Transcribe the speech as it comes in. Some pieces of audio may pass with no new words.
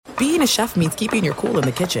being a chef means keeping your cool in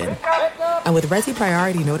the kitchen. And with Resi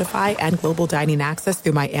Priority Notify and Global Dining Access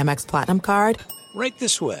through my Amex Platinum card, right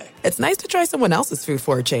this way. It's nice to try someone else's food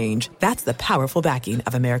for a change. That's the powerful backing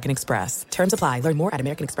of American Express. Terms apply. Learn more at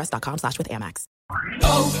americanexpress.com/withAmex.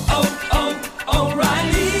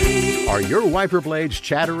 O'Reilly. Are your wiper blades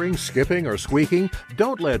chattering, skipping, or squeaking?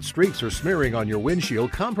 Don't let streaks or smearing on your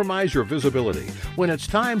windshield compromise your visibility. When it's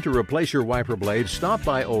time to replace your wiper blades, stop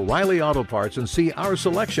by O'Reilly Auto Parts and see our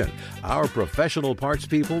selection. Our professional parts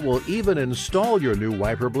people will even install your new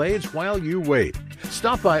wiper blades while you wait.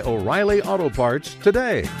 Stop by O'Reilly Auto Parts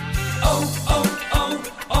today.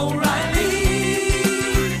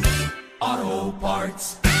 O'Reilly Auto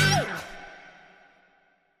Parts.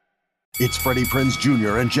 It's Freddie Prinze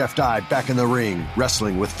Jr. and Geoff Dye back in the ring.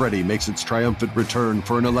 Wrestling with Freddie makes its triumphant return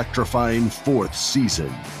for an electrifying 4th season.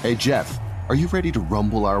 Hey, Geoff, are you ready to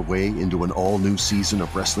rumble our way into an all-new season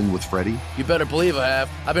of Wrestling with Freddie? You better believe I have.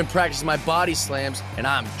 I've been practicing my body slams, and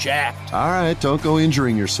I'm jacked. All right, don't go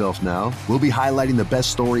injuring yourself now. We'll be highlighting the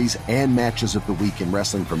best stories and matches of the week in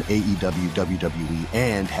wrestling from AEW, WWE,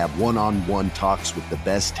 and have one-on-one talks with the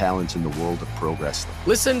best talents in the world of pro wrestling.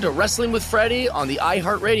 Listen to Wrestling with Freddie on the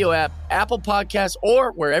iHeartRadio app, Apple Podcasts,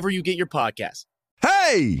 or wherever you get your podcasts.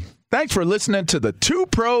 Hey! Thanks for listening to the Two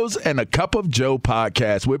Pros and a Cup of Joe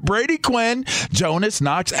podcast with Brady Quinn, Jonas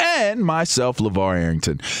Knox, and myself, LaVar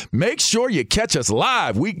Arrington. Make sure you catch us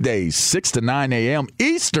live weekdays 6 to 9 a.m.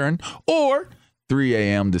 Eastern or 3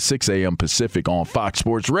 a.m. to 6 a.m. Pacific on Fox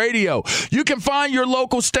Sports Radio. You can find your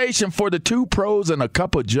local station for the Two Pros and a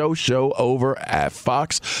Cup of Joe show over at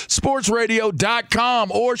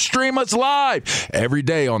foxsportsradio.com or stream us live every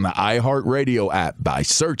day on the iHeartRadio app by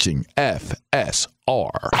searching FSR.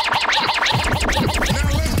 Now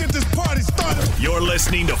let's get this party started. You're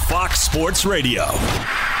listening to Fox Sports Radio.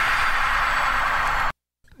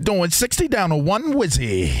 Doing 60 down to one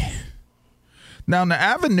Wizzy. Down the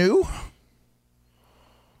avenue.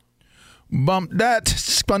 Bump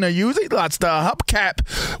that. Gonna use it. Lots the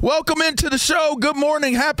hubcap. Welcome into the show. Good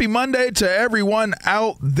morning. Happy Monday to everyone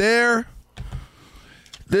out there.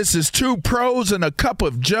 This is Two Pros and a Cup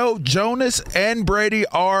of Joe. Jonas and Brady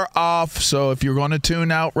are off. So if you're going to tune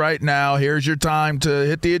out right now, here's your time to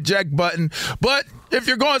hit the eject button. But if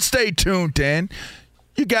you're going to stay tuned in,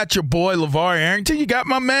 you got your boy LaVar Arrington. You got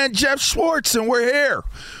my man Geoff Schwartz, and we're here.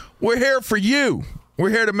 We're here for you. We're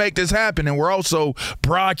here to make this happen, and we're also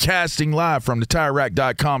broadcasting live from the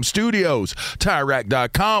TireRack.com studios.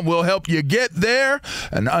 TireRack.com will help you get there.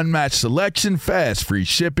 An unmatched selection, fast, free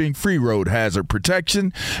shipping, free road hazard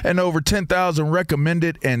protection, and over 10,000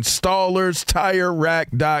 recommended installers.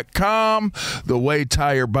 TireRack.com, the way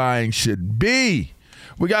tire buying should be.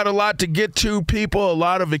 We got a lot to get to, people, a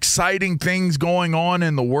lot of exciting things going on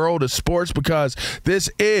in the world of sports because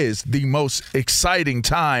this is the most exciting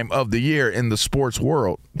time of the year in the sports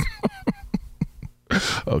world.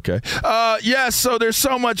 Okay. So there's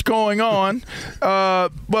so much going on.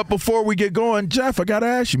 But before we get going, Geoff, I got to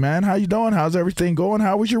ask you, man, how you doing? How's everything going?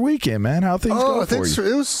 How was your weekend, man? How things going for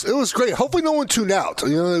you? It was great. Hopefully no one tuned out.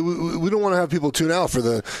 You know, we don't want to have people tune out for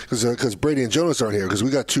because Brady and Jonas aren't here because we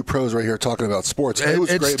got two pros right here talking about sports. It was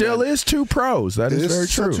great. It still is two pros. That is very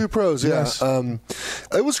true. Two pros, yeah. Yes.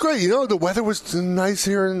 It was great. You know, the weather was nice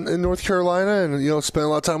here in North Carolina, and spent a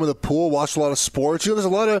lot of time in the pool, watched a lot of sports. There's a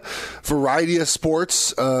lot of variety of sports.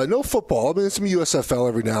 No football. I mean, some USFL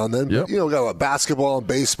every now and then. Yep. But, we got a lot of basketball and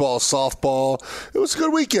baseball, softball. It was a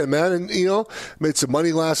good weekend, man. And, made some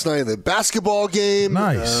money last night in the basketball game.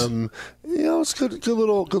 Nice. It's a good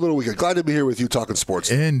little weekend. Glad to be here with you talking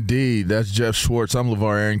sports. Indeed. That's Geoff Schwartz. I'm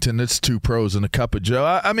LaVar Arrington. It's Two Pros and a Cup of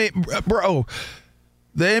Joe. I mean, bro,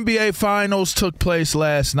 the NBA Finals took place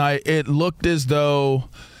last night. It looked as though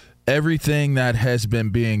everything that has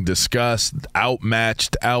been being discussed,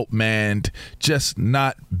 outmatched, outmanned, just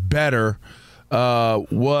not better,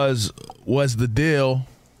 was the deal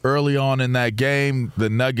early on in that game.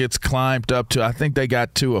 The Nuggets climbed up to, I think they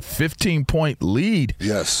got to a 15-point lead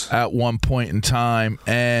at one point in time,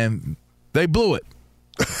 and they blew it.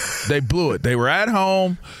 They blew it. They were at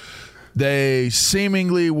home. They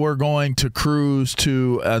seemingly were going to cruise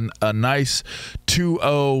to a nice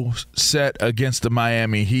 2-0 set against the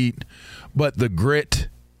Miami Heat, but the grit,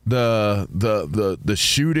 the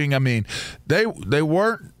shooting. I mean, they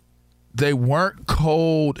weren't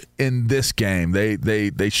cold in this game.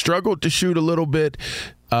 They struggled to shoot a little bit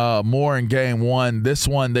more in game one. This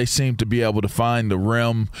one, they seemed to be able to find the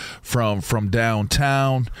rim from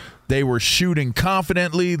downtown. They were shooting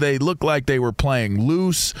confidently. They looked like they were playing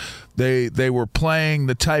loose. They were playing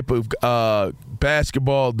the type of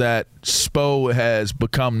basketball that Spo has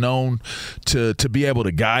become known to be able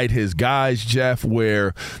to guide his guys, Geoff,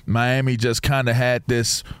 where Miami just kind of had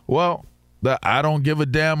this, the I don't give a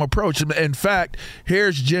damn approach. In fact,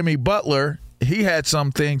 here's Jimmy Butler. He had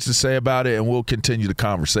some things to say about it, and we'll continue the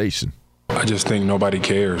conversation. I just think nobody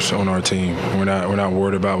cares on our team. We're not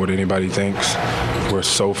worried about what anybody thinks. We're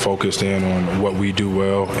so focused in on what we do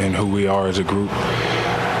well and who we are as a group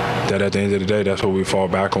that at the end of the day, that's what we fall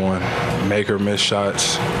back on. Make or miss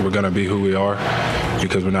shots, we're going to be who we are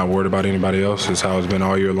because we're not worried about anybody else. It's how it's been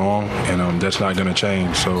all year long, and that's not going to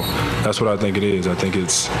change. So that's what I think it is. I think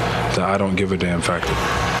it's the I don't give a damn factor.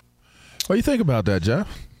 What do you think about that, Geoff?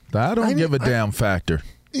 The I don't give a damn factor.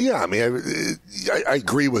 Yeah, I mean, I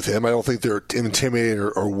agree with him. I don't think they're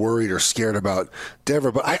intimidated or worried or scared about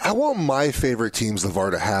Denver. But I want my favorite teams,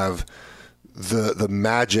 LaVar, to have the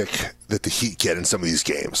magic that the Heat get in some of these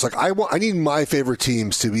games. Like I need my favorite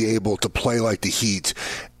teams to be able to play like the Heat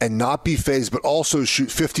and not be phased, but also shoot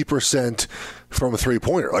 50% from a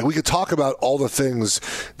three-pointer. Like we could talk about all the things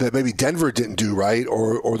that maybe Denver didn't do right,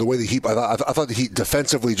 or the way the Heat. I thought the Heat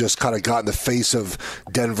defensively just kind of got in the face of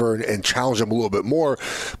Denver and challenged them a little bit more.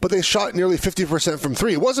 But they shot nearly 50% from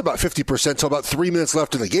three. It was about 50% until about 3 minutes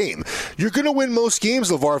left in the game. You're going to win most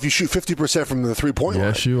games, LaVar, if you shoot 50% from the three-point line.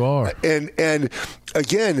 Yes, you are. And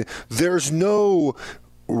again, there's no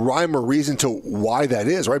rhyme or reason to why that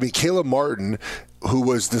is, right? I mean, Caleb Martin, who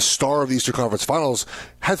was the star of the Eastern Conference Finals,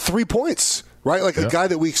 had 3 points. Right? Like a guy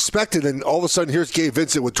that we expected, and all of a sudden here's Gabe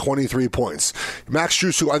Vincent with 23 points. Max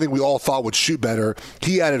Strus, who I think we all thought would shoot better,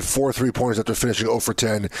 he added 4 3-pointers after finishing 0 for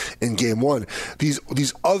 10 in Game 1.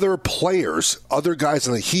 These other players, other guys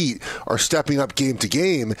in the Heat, are stepping up game to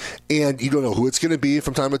game, and you don't know who it's going to be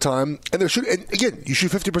from time to time. And they're shooting. And again, you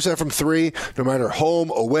shoot 50% from 3, no matter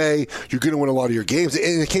home, away, you're going to win a lot of your games.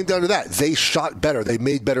 And it came down to that. They shot better. They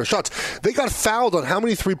made better shots. They got fouled on how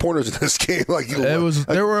many 3-pointers in this game?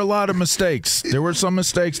 There were a lot of mistakes. There were some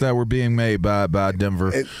mistakes that were being made by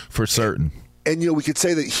Denver for certain. And, we could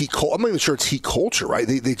say that I'm not even sure it's Heat culture, right?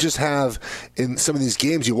 They just have, in some of these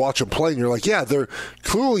games, you watch them play, and you're like, yeah, they're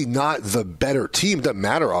clearly not the better team. It doesn't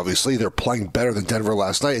matter, obviously. They're playing better than Denver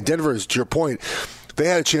last night. And Denver, to your point, they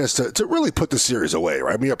had a chance to really put the series away,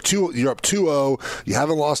 right? I mean, you're up 2-0, you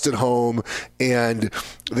haven't lost at home, and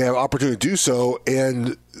they have an opportunity to do so,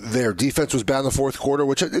 and their defense was bad in the fourth quarter,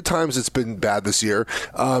 which at times it's been bad this year,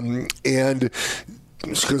 and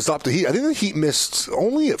it's going to stop the Heat. I think the Heat missed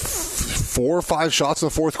only 4 or 5 shots in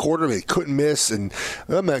the fourth quarter. They couldn't miss, and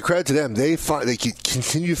man, credit to them. They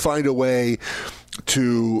continue to find a way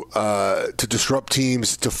to disrupt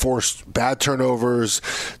teams, to force bad turnovers,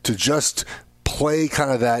 to just play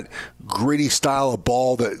kind of that gritty style of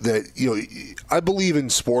ball that I believe in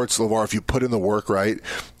sports, LaVar, if you put in the work right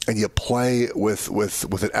and you play with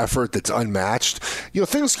an effort that's unmatched,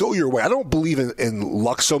 things go your way. I don't believe in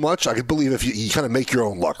luck so much. I could believe if you kind of make your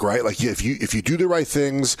own luck, right? Like if you do the right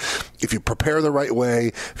things, if you prepare the right way,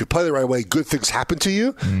 if you play the right way, good things happen to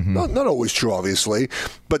you. Mm-hmm. Not always true, obviously,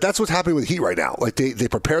 but that's what's happening with Heat right now. Like they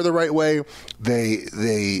prepare the right way, they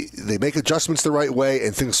make adjustments the right way,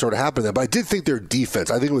 and things sort of happen then. But I did think their defense,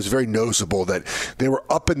 I think it was very noticeable that they were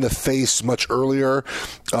up in the face much earlier,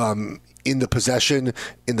 in the possession,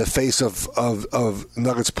 in the face of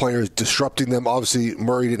Nuggets players disrupting them. Obviously,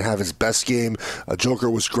 Murray didn't have his best game. Joker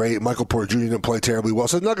was great. Michael Porter Jr. didn't play terribly well.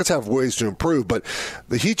 So the Nuggets have ways to improve, but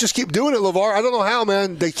the Heat just keep doing it, LaVar. I don't know how,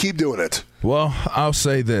 man. They keep doing it. Well, I'll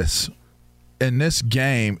say this. In this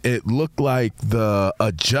game, it looked like the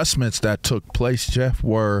adjustments that took place, Geoff,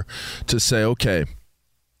 were to say, okay,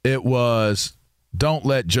 it was don't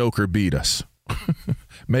let Joker beat us.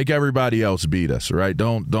 Make everybody else beat us, right?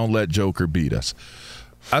 Don't let Joker beat us.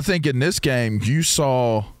 I think in this game you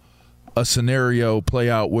saw a scenario play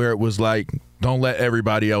out where it was like, don't let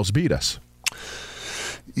everybody else beat us.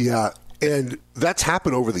 Yeah, and that's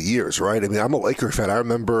happened over the years, right? I mean, I'm a Laker fan. I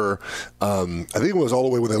remember, I think it was all the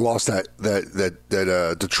way when they lost that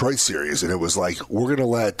Detroit series, and it was like, they're going to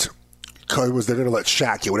let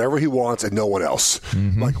Shaq get whatever he wants and no one else.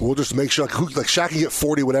 Mm-hmm. Like, we'll just make sure, like Shaq can get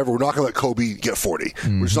 40, whatever. We're not going to let Kobe get 40.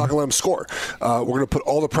 Mm-hmm. We're just not going to let him score. We're going to put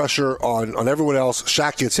all the pressure on everyone else.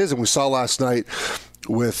 Shaq gets his, and we saw last night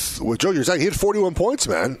with Joker. He had 41 points,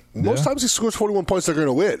 man. Most times he scores 41 points, they're going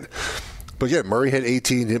to win. But yeah, Murray had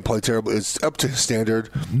 18, didn't play terribly. It's up to his standard.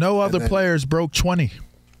 No other players broke 20.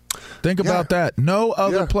 Think about that. No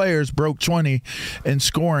other players broke 20 in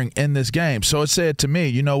scoring in this game. So it said to me,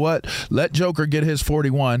 you know what? Let Joker get his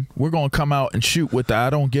 41. We're going to come out and shoot with the I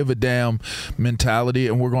don't give a damn mentality,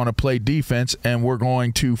 and we're going to play defense, and we're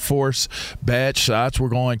going to force bad shots. We're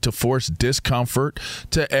going to force discomfort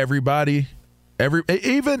to everybody.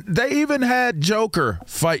 They even had Joker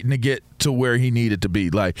fighting to get to where he needed to be.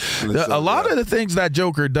 Like a lot of the things that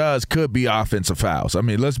Joker does could be offensive fouls. I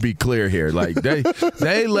mean, let's be clear here. Like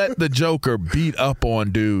they let the Joker beat up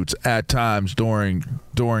on dudes at times during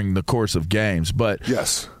the course of games. But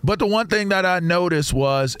the one thing that I noticed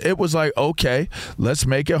was it was like, okay, let's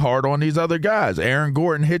make it hard on these other guys. Aaron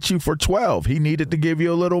Gordon hit you for 12. He needed to give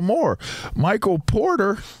you a little more. Mike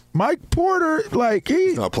Porter, like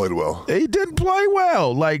he's not played well. He didn't play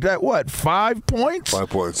well. Like that, what, 5 points? 5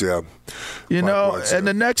 points, yeah. You know, and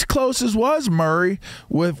the next closest was Murray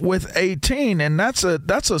with 18, and that's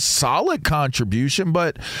a solid contribution.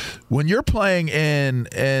 But when you're playing in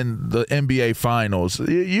the NBA Finals,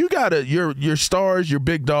 you gotta your stars, your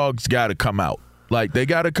big dogs got to come out. Like they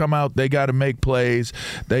got to come out, they got to make plays,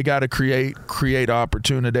 they got to create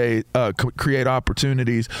opportunities.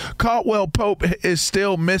 Caldwell Pope is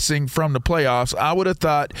still missing from the playoffs. I would have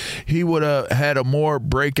thought he would have had a more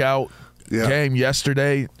breakout game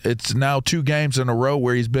yesterday. It's now 2 games in a row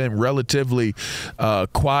where he's been relatively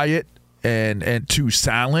quiet and too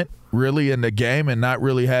silent really in the game and not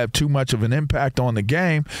really have too much of an impact on the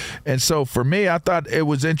game. And so for me, I thought it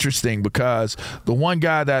was interesting because the one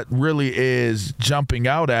guy that really is jumping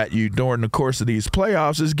out at you during the course of these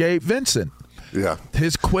playoffs is Gabe Vincent. Yeah,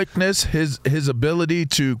 his quickness, his ability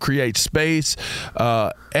to create space,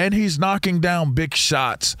 and he's knocking down big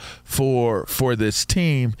shots for this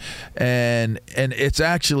team, and it's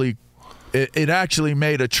actually. It actually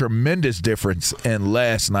made a tremendous difference in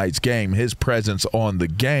last night's game, his presence on the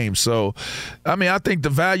game. So, I mean, I think the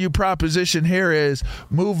value proposition here is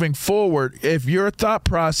moving forward. If your thought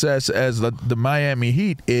process as the Miami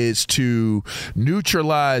Heat is to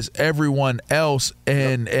neutralize everyone else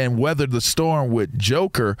and weather the storm with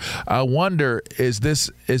Joker, I wonder, is this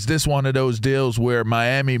one of those deals where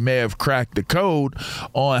Miami may have cracked the code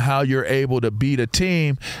on how you're able to beat a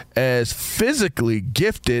team as physically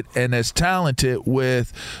gifted and as talented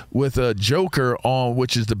with a Joker on,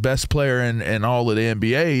 which is the best player in all of the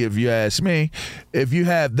NBA, if you ask me. If you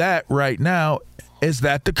have that right now, is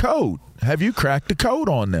that the code? Have you cracked the code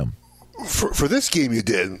on them? For this game you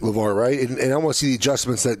did, LaVar, right? And I want to see the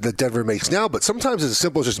adjustments that Denver makes now, but sometimes it's as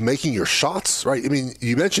simple as just making your shots, right? I mean,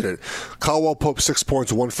 you mentioned it. Caldwell Pope, 6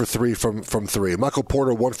 points, 1 for 3 from 3. Michael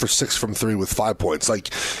Porter, 1 for 6 from 3 with 5 points.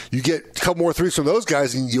 Like, you get a couple more threes from those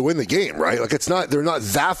guys and you win the game, right? Like, they're not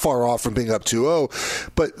that far off from being up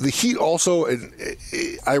 2-0. But the Heat also, and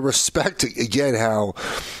I respect, again, how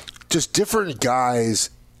just different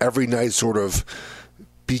guys every night sort of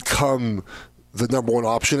become the number one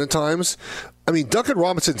option at times. I mean, Duncan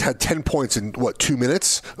Robinson had 10 points in, 2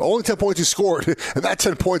 minutes? Only 10 points he scored, and that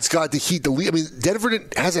 10 points got the Heat the lead. I mean, Denver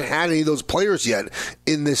hasn't had any of those players yet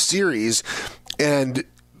in this series, and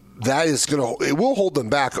that is it will hold them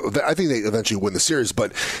back. I think they eventually win the series,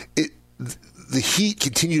 but the Heat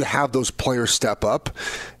continue to have those players step up,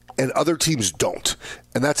 and other teams don't.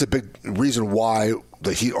 And that's a big reason why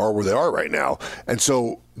the Heat are where they are right now. And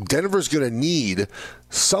so Denver's going to need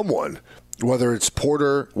someone, whether it's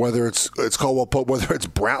Porter, whether it's Caldwell Pope, whether it's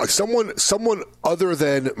Brown, like someone other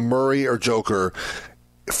than Murray or Joker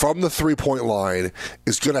from the 3-point line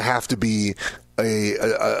is going to have to be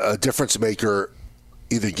a difference maker,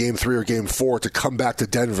 either game 3 or game 4, to come back to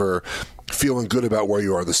Denver feeling good about where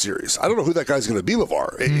you are in the series. I don't know who that guy's going to be,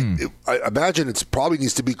 LaVar. I imagine it probably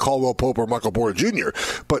needs to be Caldwell Pope or Michael Porter Jr.,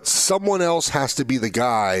 but someone else has to be the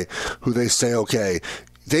guy who they say, okay,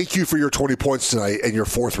 thank you for your 20 points tonight and your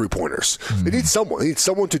 4 3-pointers. They need someone. They need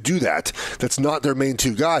someone to do that. That's not their main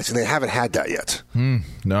 2 guys, and they haven't had that yet.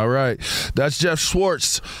 All right. That's Geoff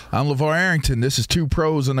Schwartz. I'm LaVar Arrington. This is 2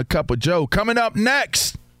 Pros and a Cup of Joe. Coming up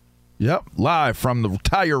next, live from the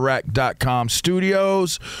TireRack.com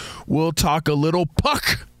studios, we'll talk a little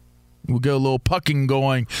puck. We'll get a little pucking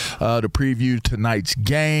going to preview tonight's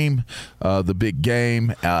game, the big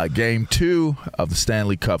game, Game 2 of the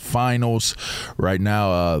Stanley Cup Finals. Right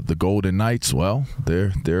now, the Golden Knights, well,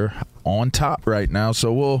 they're on top right now.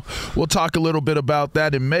 So we'll talk a little bit about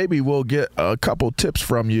that, and maybe we'll get a couple tips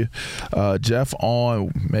from you, Geoff,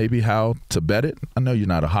 on maybe how to bet it. I know you're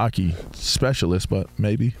not a hockey specialist, but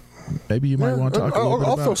maybe you might want to talk a little bit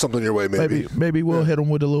about it. I'll throw something your way, maybe. Maybe we'll hit them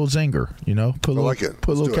with a little zinger, Put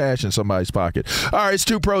a little cash in somebody's pocket. All right, it's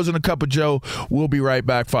 2 Pros and a Cup of Joe. We'll be right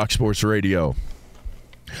back, Fox Sports Radio.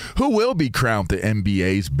 Who will be crowned the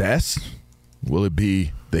NBA's best? Will it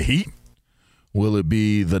be the Heat? Will it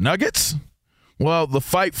be the Nuggets? Well, the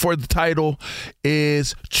fight for the title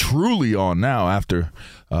is truly on now after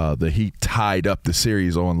the Heat tied up the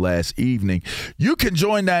series on last evening. You can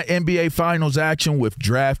join that NBA Finals action with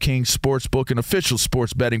DraftKings Sportsbook, an official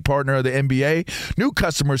sports betting partner of the NBA. New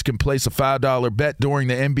customers can place a $5 bet during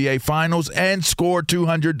the NBA Finals and score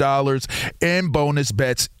 $200 in bonus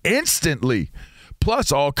bets instantly.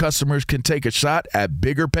 Plus, all customers can take a shot at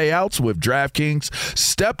bigger payouts with DraftKings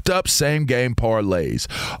stepped-up same-game parlays.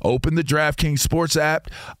 Open the DraftKings Sports app,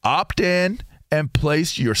 opt in, and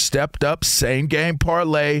place your stepped-up same-game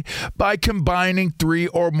parlay by combining 3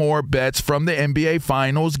 or more bets from the NBA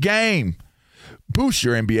Finals game. Boost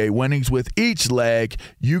your NBA winnings with each leg.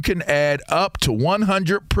 You can add up to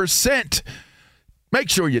 100%. Make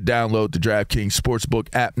sure you download the DraftKings Sportsbook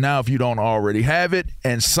app now if you don't already have it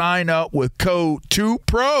and sign up with code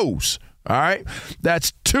 2PROS. All right?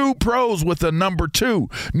 That's 2PROS with the number 2.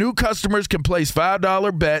 New customers can place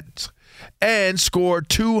 $5 bets and score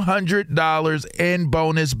 $200 in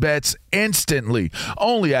bonus bets instantly.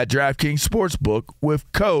 Only at DraftKings Sportsbook with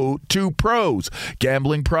code 2PROS.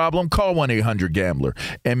 Gambling problem? Call 1-800-GAMBLER.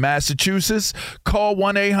 In Massachusetts, call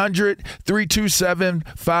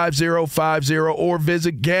 1-800-327-5050 or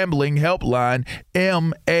visit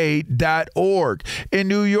gamblinghelplinema.org. In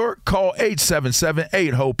New York, call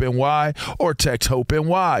 877-8-HOPE-NY or text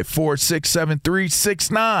HOPE-NY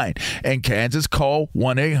 467-369. In Kansas, call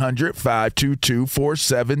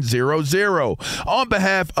 1-800-522-4700. On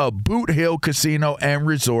behalf of Boot Hill Casino and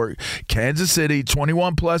Resort, Kansas City,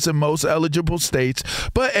 21 plus in most eligible states,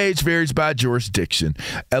 but age varies by jurisdiction.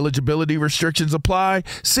 Eligibility restrictions apply.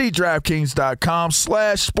 See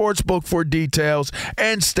DraftKings.com/sportsbook for details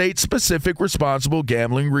and state-specific responsible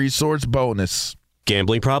gambling resource bonus.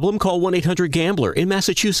 Gambling problem? Call 1-800-GAMBLER. In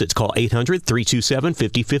Massachusetts, call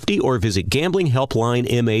 800-327-5050 or visit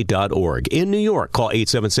gamblinghelplinema.org. In New York, call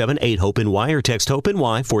 877-8-HOPE-NY or text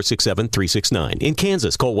HOPE-NY 467-369. In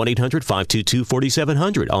Kansas, call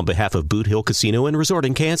 1-800-522-4700 on behalf of Boot Hill Casino and Resort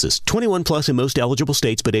in Kansas. 21 plus in most eligible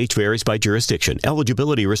states, but age varies by jurisdiction.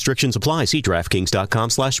 Eligibility restrictions apply. See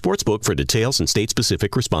DraftKings.com/sportsbook for details and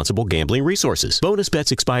state-specific responsible gambling resources. Bonus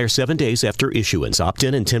bets expire 7 days after issuance.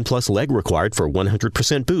 Opt-in and 10 plus leg required for 100%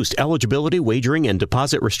 boost. Eligibility, wagering, and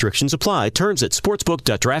deposit restrictions apply. Terms at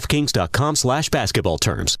sportsbook.draftkings.com/basketball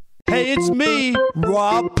terms. Hey, it's me,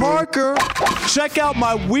 Rob Parker. Check out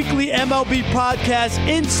my weekly MLB podcast,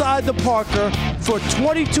 Inside the Parker, for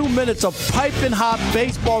 22 minutes of piping hot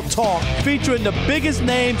baseball talk featuring the biggest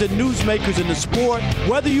names and newsmakers in the sport.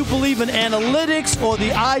 Whether you believe in analytics or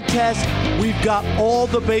the eye test, we've got all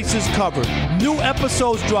the bases covered. New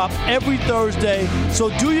episodes drop every Thursday,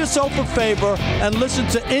 so do yourself a favor and listen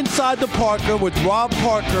to Inside the Parker with Rob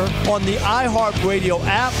Parker on the iHeartRadio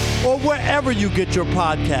app or wherever you get your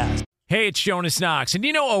podcast. Hey, it's Jonas Knox, and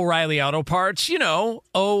you know O'Reilly Auto Parts. You know,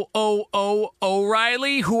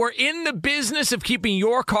 O'Reilly, who are in the business of keeping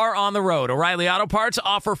your car on the road. O'Reilly Auto Parts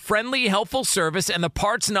offer friendly, helpful service and the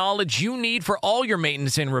parts knowledge you need for all your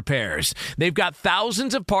maintenance and repairs. They've got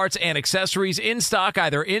thousands of parts and accessories in stock,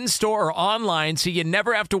 either in-store or online, so you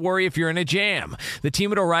never have to worry if you're in a jam. The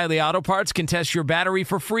team at O'Reilly Auto Parts can test your battery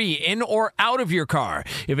for free in or out of your car.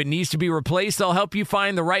 If it needs to be replaced, they'll help you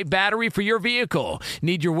find the right battery for your vehicle.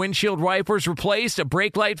 Need your windshield wipers replaced, a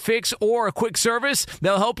brake light fix, or a quick service?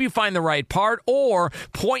 They'll help you find the right part or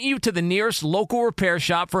point you to the nearest local repair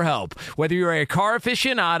shop for help. Whether you're a car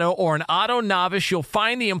aficionado or an auto novice, you'll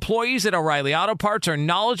find the employees at O'Reilly Auto Parts are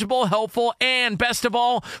knowledgeable, helpful, and best of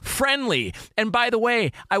all, friendly. And by the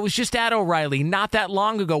way, I was just at O'Reilly not that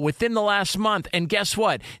long ago, within the last month, and guess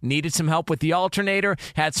what? Needed some help with the alternator,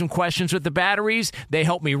 had some questions with the batteries. They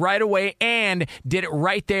helped me right away and did it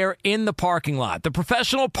right there in the parking lot. The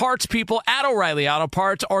professional parts people at O'Reilly Auto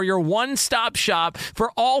Parts are your one-stop shop for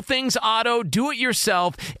all things auto,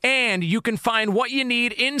 do-it-yourself, and you can find what you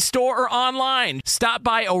need in-store or online. Stop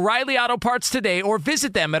by O'Reilly Auto Parts today or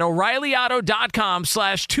visit them at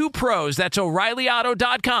O'ReillyAuto.com/2pros. That's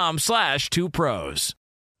O'ReillyAuto.com/2pros.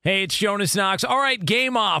 Hey, it's Jonas Knox. All right,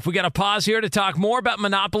 game off. We got to pause here to talk more about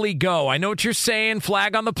Monopoly Go. I know what you're saying,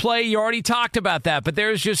 flag on the play. You already talked about that, but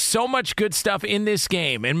there's just so much good stuff in this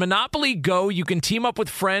game. In Monopoly Go, you can team up with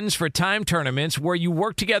friends for time tournaments where you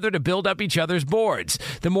work together to build up each other's boards.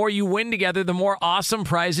 The more you win together, the more awesome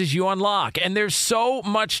prizes you unlock, and there's so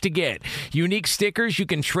much to get. Unique stickers you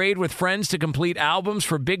can trade with friends to complete albums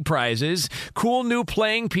for big prizes, cool new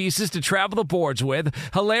playing pieces to travel the boards with,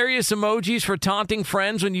 hilarious emojis for taunting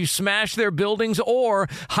friends when when you smash their buildings or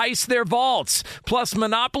heist their vaults. Plus,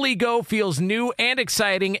 Monopoly Go feels new and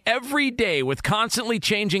exciting every day with constantly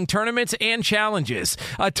changing tournaments and challenges.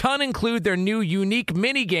 A ton include their new unique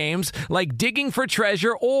mini games like digging for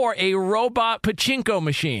treasure or a robot pachinko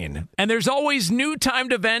machine. And there's always new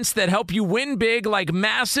timed events that help you win big, like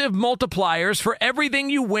massive multipliers for everything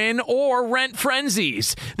you win or rent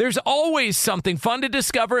frenzies. There's always something fun to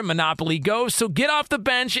discover in Monopoly Go, so get off the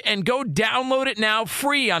bench and go download it now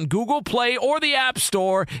free on Google Play or the App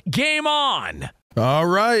Store. Game on! All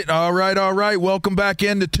right. Welcome back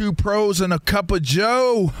into Two Pros and a Cup of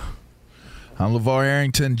Joe. I'm LaVar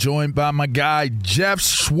Arrington, joined by my guy, Geoff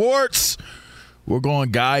Schwartz. We're going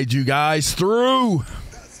to guide you guys through.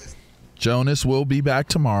 Jonas will be back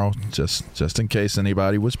tomorrow, just in case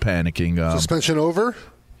anybody was panicking. Suspension over?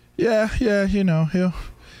 Yeah,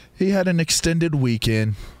 he had an extended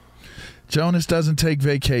weekend. Jonas doesn't take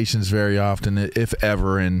vacations very often, if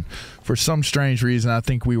ever, and for some strange reason, I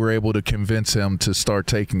think we were able to convince him to start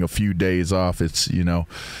taking a few days off. It's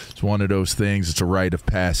one of those things. It's a rite of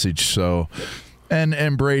passage. So,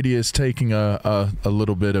 and Brady is taking a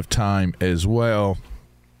little bit of time as well.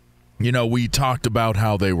 We talked about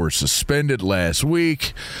how they were suspended last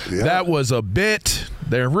week. Yeah. That was a bit.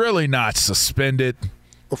 They're really not suspended.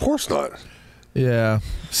 Of course not. Yeah,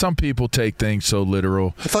 some people take things so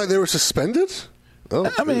literal. I thought they were suspended? Oh,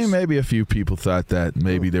 I mean, maybe a few people thought that.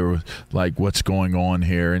 Maybe they were like, what's going on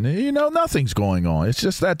here? And, nothing's going on. It's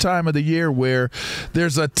just that time of the year where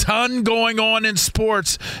there's a ton going on in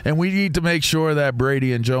sports, and we need to make sure that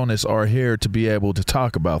Brady and Jonas are here to be able to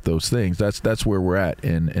talk about those things. That's where we're at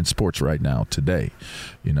in sports right now today,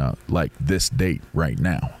 like this date right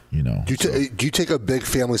now. Do you take a big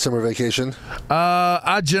family summer vacation?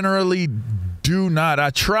 I generally do not.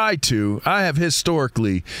 I try to. I have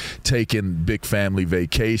historically taken big family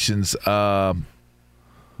vacations. But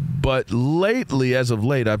lately, as of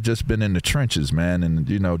late, I've just been in the trenches, man, and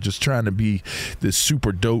just trying to be this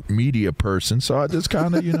super dope media person. So I just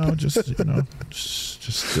kind of,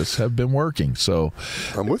 just have been working. So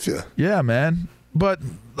I'm with you. Yeah, man. But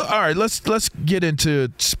all right, let's get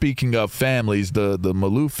into, speaking of families, the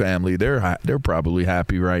Malou family. They're probably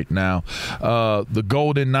happy right now. The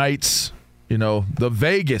Golden Knights. The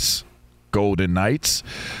Vegas Golden Knights,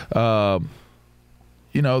 they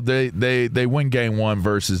win game one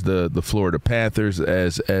versus the Florida Panthers,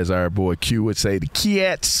 as our boy Q would say, the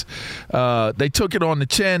Kiets. They took it on the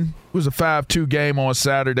chin. It was a 5-2 game on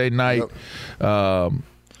Saturday night. Yep.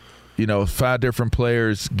 5 different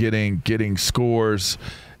players getting scores.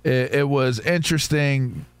 It was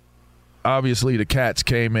interesting. Obviously, the Cats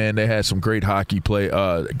came in. They had some great hockey play,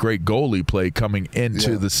 great goalie play coming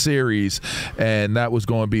into the series, and that was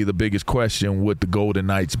going to be the biggest question. Would the Golden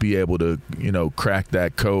Knights be able to, crack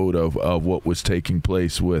that code of what was taking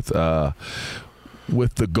place with the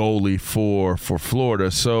goalie for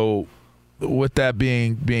Florida? So, with that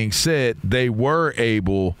being said, they were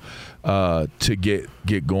able to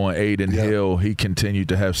get going. Aiden Hill, he continued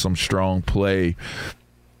to have some strong play.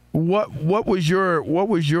 What was your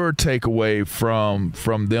takeaway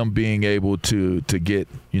from them being able to get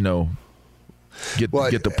the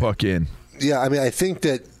puck in? Yeah, I mean, I think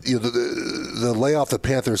that the layoff the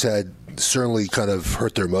Panthers had certainly kind of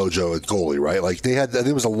hurt their mojo at goalie, right? Like they had, I think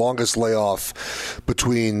it was the longest layoff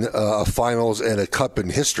between a finals and a cup in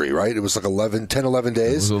history, right? It was like 11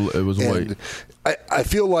 days. It was and I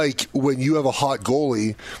feel like when you have a hot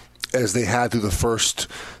goalie, as they had through the first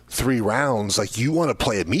 3 rounds, like you want to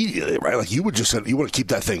play immediately, right? Like you want to keep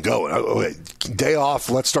that thing going. Okay, day off,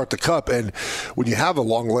 let's start the cup. And when you have a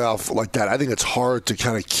long layoff like that, I think it's hard to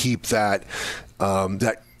kind of keep that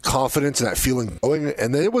confidence and that feeling going.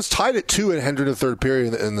 And then it was tied at 2 and ended in the third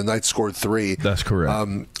period, and the Knights scored 3. That's correct. I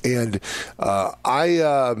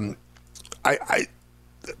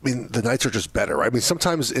mean, the Knights are just better, right? I mean,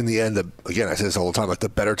 sometimes in the end, again, I say this all the time, like the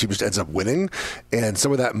better team just ends up winning. And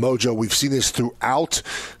some of that mojo, we've seen this throughout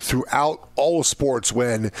all of sports,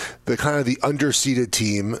 when the kind of the underseeded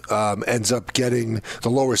team ends up getting the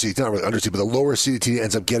lower seed, not really underseeded, but the lower seeded team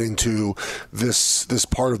ends up getting to this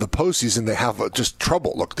part of the postseason. They have just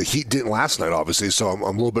trouble. Look, the Heat didn't last night, obviously, so I'm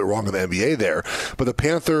a little bit wrong in the NBA there. But the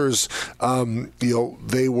Panthers, they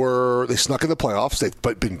snuck in the playoffs.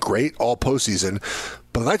 They've been great all postseason.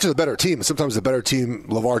 But the Knights are the better team, and sometimes the better team,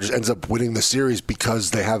 LaVar, just ends up winning the series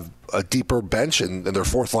because they have a deeper bench and their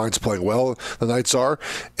fourth line's playing well, the Knights are.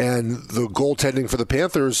 And the goaltending for the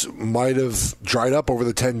Panthers might have dried up over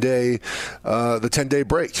the 10-day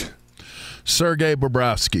break. Sergei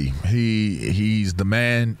Bobrovsky, he's the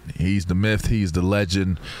man, he's the myth, he's the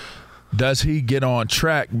legend. does he get on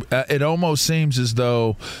track? It almost seems as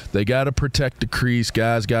though they got to protect the crease.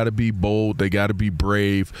 Guys got to be bold. They got to be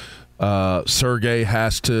brave. Sergey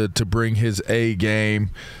has to bring his A game.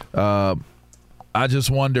 I just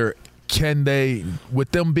wonder, can they,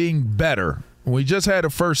 with them being better? We just had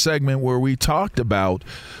a first segment where we talked about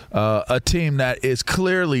a team that is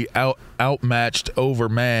clearly outmatched,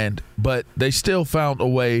 overmanned, but they still found a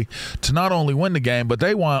way to not only win the game, but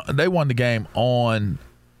they won the game on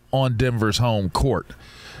Denver's home court.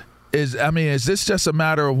 Is this just a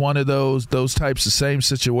matter of one of those types of same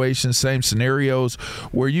situations, same scenarios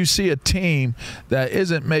where you see a team that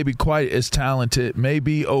isn't maybe quite as talented,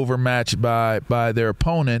 maybe overmatched by their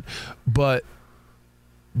opponent, but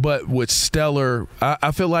with stellar,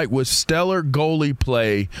 I feel like with stellar goalie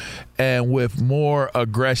play and with more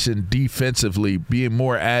aggression defensively, being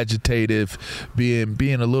more agitative,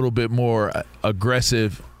 being a little bit more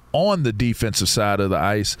aggressive on the defensive side of the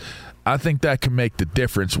ice, I think that can make the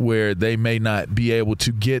difference where they may not be able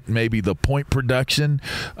to get maybe the point production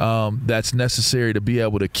that's necessary to be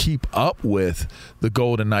able to keep up with the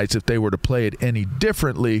Golden Knights if they were to play it any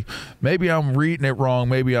differently. Maybe I'm reading it wrong.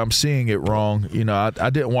 Maybe I'm seeing it wrong. I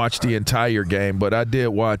didn't watch the entire game, but I did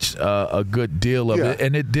watch a good deal of it,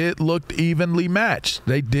 and it did look evenly matched.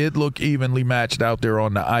 They did look evenly matched out there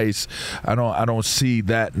on the ice. I don't see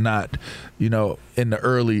that not, in the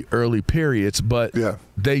early periods, but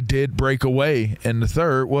they did break away in the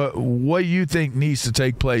third. What do you think needs to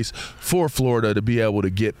take place for Florida to be able to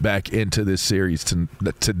get back into this series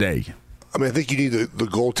today? I think you need the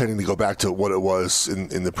goaltending to go back to what it was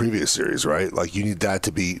in the previous series, right? Like, you need that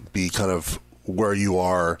to be kind of where you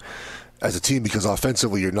are as a team, because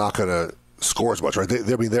offensively you're not going to score as much, right?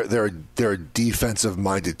 They're a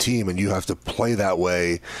defensive-minded team, and you have to play that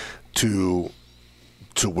way to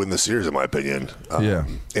win the series, in my opinion.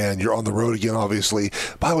 And you're on the road again, obviously.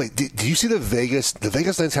 By the way, do you see the Vegas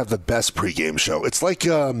Knights have the best pregame show? It's like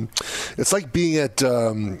being at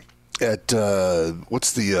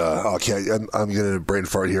what's the I'm getting a brain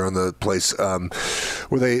fart here on the place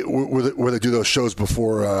where they do those shows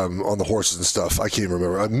before on the horses and stuff. I can't even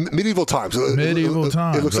remember. Medieval times. Medieval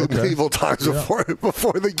times. It looks like medieval times before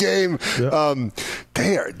the game.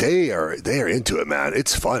 They are into it, man.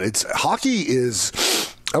 It's fun. Hockey is.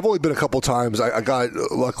 I've only been a couple times. I got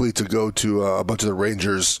luckily to go to a bunch of the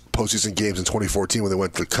Rangers postseason games in 2014 when they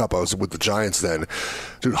went to the Cup. I was with the Giants then.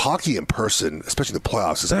 Dude, hockey in person, especially the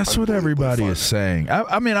playoffs, is that's what everybody is saying.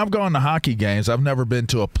 I've gone to hockey games. I've never been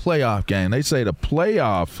to a playoff game. They say the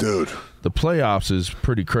playoffs is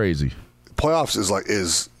pretty crazy. Playoffs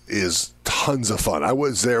is tons of fun. I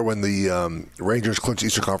was there when the Rangers clinched the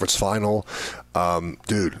Eastern Conference Final.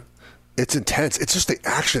 Dude. It's intense. It's just the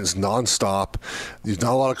action's nonstop. There's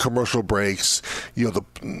not a lot of commercial breaks.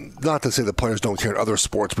 Not to say the players don't care in other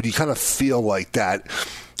sports, but you kind of feel like that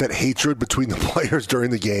hatred between the players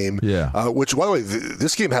during the game. Which, by the way,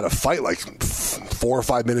 this game had a fight like 4 or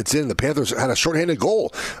 5 minutes in. The Panthers had a shorthanded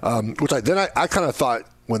goal, which I kind of thought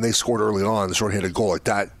when they scored early on the shorthanded goal like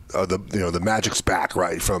that. The magic's back,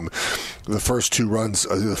 right, from the first 2 runs,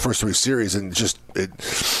 the first 3 series, and just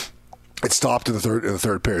it stopped in the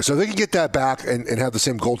third period. So if they can get that back and have the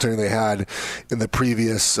same goaltending they had in the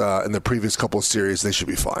previous couple of series, they should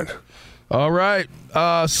be fine. All right.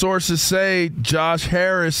 Sources say Josh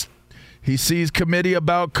Harris, he sees committee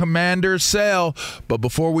about Commander's sale. But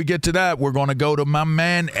before we get to that, we're going to go to my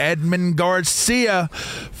man Edmund Garcia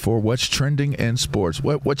for what's trending in sports.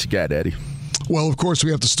 What you got, Eddie? Well, of course,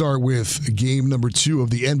 we have to start with game number 2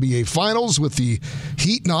 of the NBA Finals, with the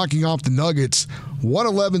Heat knocking off the Nuggets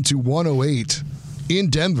 111-108 in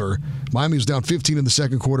Denver. Miami was down 15 in the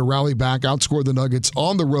second quarter, rallied back, outscored the Nuggets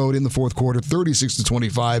on the road in the fourth quarter,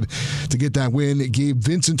 36-25 to get that win. It gave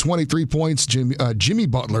Vincent 23 points. Jimmy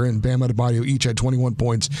Butler and Bam Adebayo each had 21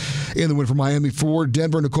 points in the win for Miami. For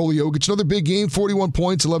Denver, Nikola Jokic, another big game, 41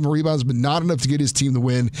 points, 11 rebounds, but not enough to get his team the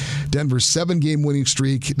win. Denver's 7-game winning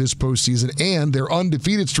streak this postseason and their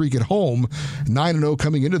undefeated streak at home, 9-0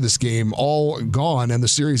 coming into this game, all gone, and the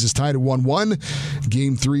series is tied at 1-1.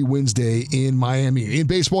 Game 3 Wednesday in Miami. In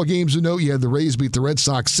baseball games, note, you had the Rays beat the Red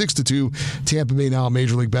Sox 6-2. Tampa Bay now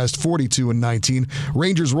Major League Best 42-19.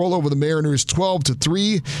 Rangers roll over the Mariners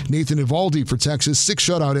 12-3. Nathan Eovaldi for Texas, 6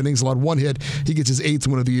 shutout innings, allowed 1 hit. He gets his 8th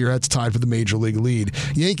win of the year. That's tied for the Major League lead.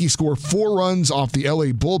 Yankees score 4 runs off the LA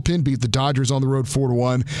bullpen, beat the Dodgers on the road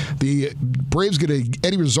 4-1. The Braves get a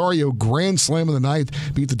Eddie Rosario grand slam in the ninth,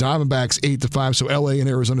 beat the Diamondbacks 8-5. So LA and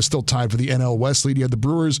Arizona still tied for the NL West lead. You had the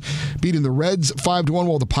Brewers beating the Reds 5-1,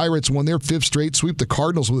 while the Pirates won their 5th straight, sweep the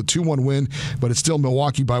Cardinals with a 2-1 3-1 win, but it's still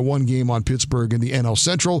Milwaukee by 1 game on Pittsburgh in the NL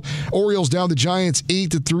Central. Orioles down the Giants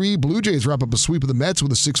 8-3. Blue Jays wrap up a sweep of the Mets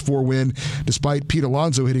with a 6-4 win, despite Pete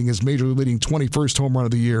Alonso hitting his major leading 21st home run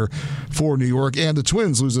of the year for New York. And the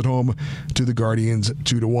Twins lose at home to the Guardians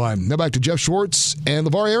 2-1. Now back to Geoff Schwartz and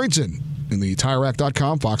LaVar Arrington in the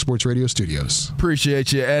TireRack.com Fox Sports Radio studios.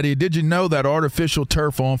 Appreciate you, Eddie. Did you know that artificial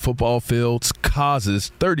turf on football fields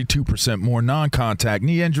causes 32% more non-contact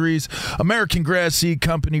knee injuries? American grass seed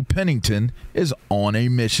company Pennington is on a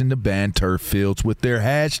mission to ban turf fields with their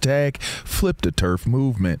hashtag #FlipTheTurf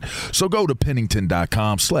movement. So go to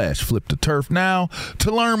Pennington.com/FlipTheTurf now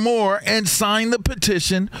to learn more and sign the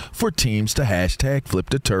petition for teams to hashtag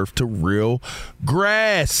 #FlipTheTurf to real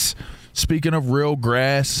grass. Speaking of real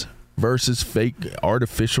grass versus fake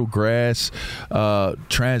artificial grass,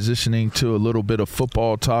 transitioning to a little bit of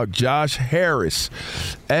football talk. Josh Harris,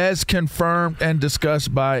 as confirmed and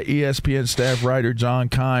discussed by ESPN staff writer John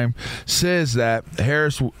Keim, says that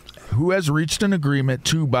Harris, who has reached an agreement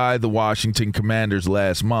to buy the Washington Commanders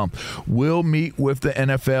last month, will meet with the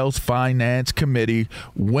NFL's Finance Committee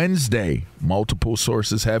Wednesday. Multiple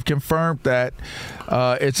sources have confirmed that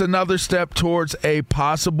it's another step towards a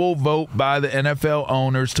possible vote by the NFL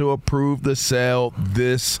owners to approve the sale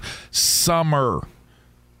this summer.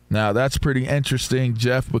 Now, that's pretty interesting,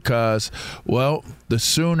 Geoff, because, well, the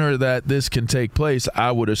sooner that this can take place,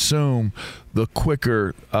 I would assume the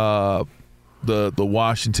quicker the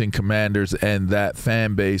Washington Commanders and that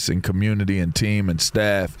fan base and community and team and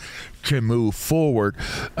staff can move forward.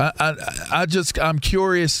 I'm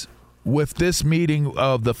curious with this meeting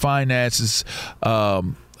of the finances. I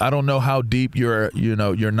don't know how deep your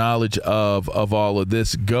knowledge of all of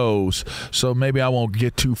this goes, so maybe I won't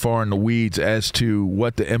get too far in the weeds as to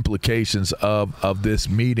what the implications of this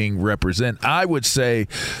meeting represent. I would say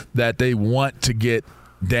that they want to get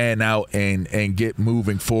Dan out and get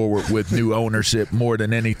moving forward with new ownership more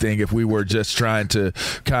than anything, if we were just trying to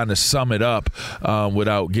kind of sum it up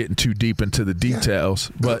without getting too deep into the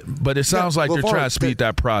details. But it sounds like they're trying to speed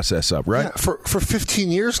that process up, right? Yeah, for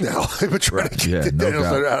 15 years now, they've been trying to get the Daniels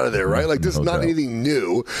out of there, right? Like, this is not anything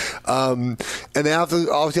new. And they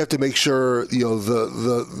obviously have to make sure,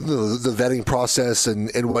 the vetting process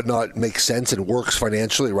and whatnot makes sense and works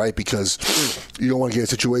financially, right? Because you don't want to get a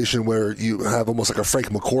situation where you have almost like a Frank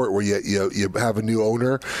McCourt, where you have a new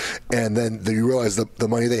owner, and then you realize the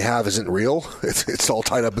money they have isn't real. It's all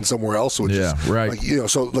tied up in somewhere else. Which is, right.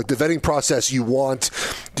 So like the vetting process, you want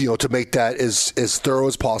to make that as thorough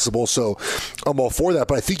as possible. So I'm all for that,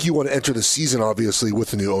 but I think you want to enter the season obviously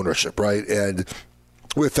with the new ownership, right? And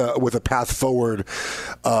with a path forward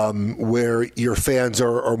where your fans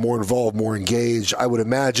are more involved, more engaged. I would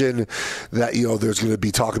imagine that there's going to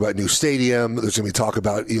be talk about new stadium. There's going to be talk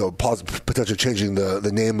about potentially changing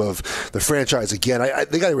the name of the franchise again. They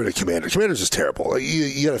got to get rid of Commanders. Commanders is terrible. Like,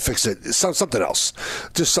 you got to fix it. Something else.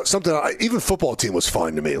 Just something. Even football team was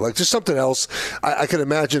fine to me. Like, just something else. I can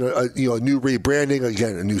imagine a new rebranding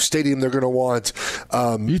again, a new stadium they're going to want.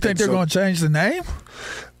 You think they're going to change the name?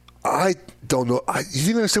 I don't know. You think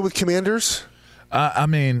they're going to stay with Commanders? I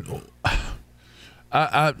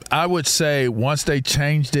would say once they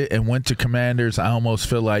changed it and went to Commanders, I almost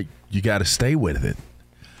feel like you got to stay with it.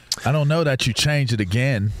 I don't know that you change it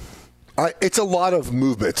again. It's a lot of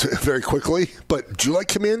movement very quickly, but do you like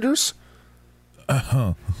Commanders?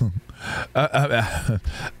 I'm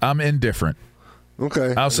indifferent.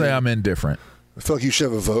 Okay. I'll say I'm indifferent. I feel like you should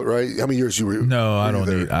have a vote, right? How many years you were? No, I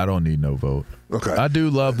don't need no vote. Okay. I do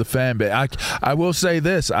love the fan base. I will say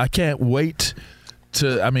this. I can't wait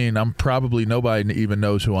to. I'm probably nobody even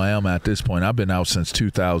knows who I am at this point. I've been out since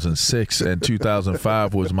 2006, and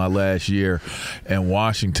 2005 was my last year in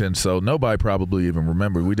Washington. So nobody probably even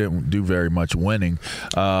remembered. We didn't do very much winning.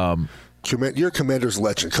 You're a Commanders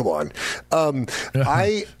legend. Come on.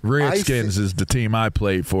 Redskins is the team I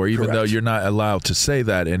played for, even though you're not allowed to say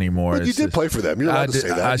that anymore. But you did play for them. You're allowed to say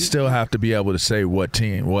that. I still have to be able to say what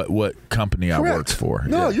team, what company I worked for.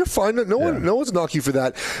 No, you're fine. No one's knocking you for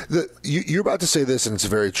that. You're about to say this, and it's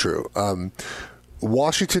very true.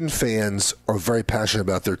 Washington fans are very passionate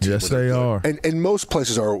about their team. Yes, they are. And most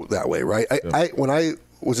places are that way, right? When I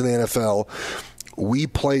was in the NFL, we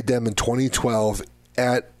played them in 2012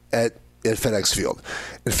 at FedEx Field.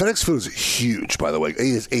 And FedEx Field is huge, by the way. It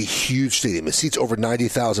is a huge stadium. It seats over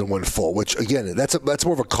 90,000 when full, which, again, that's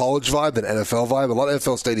more of a college vibe than NFL vibe. A lot of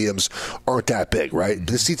NFL stadiums aren't that big, right?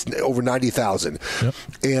 This seats over 90,000. Yep.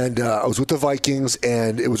 And I was with the Vikings,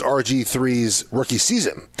 and it was RG3's rookie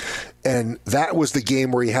season. And that was the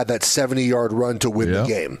game where he had that 70-yard run to win the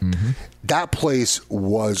game. Mm-hmm. That place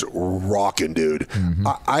was rocking, dude. Mm-hmm.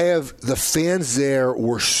 The fans there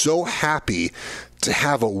were so happy to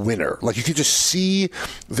have a winner. Like, you could just see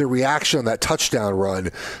the reaction on that touchdown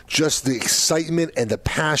run, just the excitement and the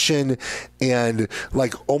passion, and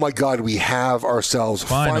like, oh my God, we have ourselves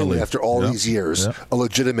finally after all these years, a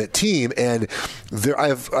legitimate team. And I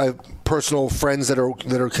have personal friends that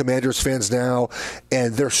are Commanders fans now,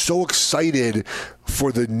 and they're so excited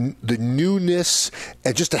for the newness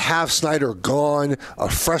and just to have Snyder gone, a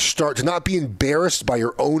fresh start, to not be embarrassed by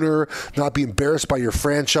your owner, not be embarrassed by your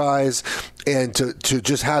franchise, and to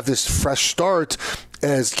just have this fresh start.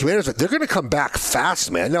 As Commanders, they're going to come back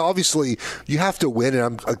fast, man. Now, obviously, you have to win,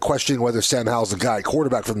 and I'm questioning whether Sam Howell's the guy at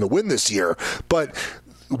quarterback for them to win this year. But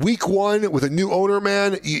week one with a new owner,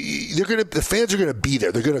 man, the fans are going to be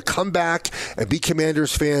there. They're going to come back and be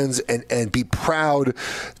Commanders fans and be proud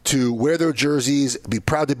to wear their jerseys, be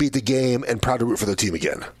proud to beat the game, and proud to root for their team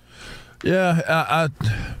again. Yeah,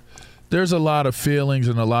 there's a lot of feelings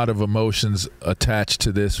and a lot of emotions attached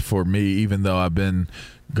to this for me, even though I've been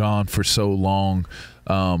gone for so long.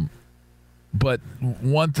 But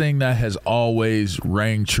one thing that has always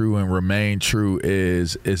rang true and remained true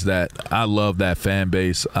is that I love that fan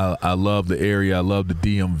base. I love the area. I love the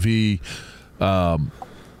DMV.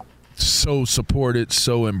 So supported,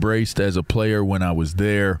 so embraced as a player when I was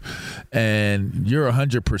there. And you're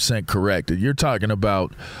 100% correct. You're talking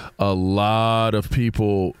about a lot of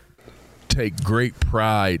people take great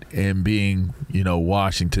pride in being,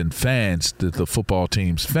 Washington fans, the football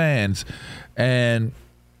team's fans. And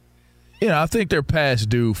I think they're past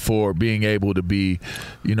due for being able to be,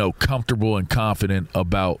 comfortable and confident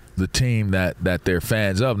about the team that they're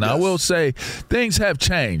fans of. Now, yes. I will say things have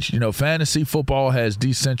changed. Fantasy football has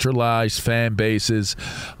decentralized fan bases.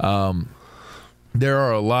 There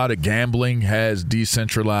are a lot of gambling has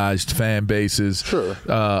decentralized fan bases. Sure.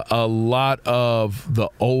 A lot of the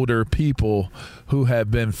older people who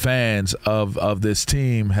have been fans of this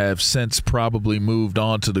team have since probably moved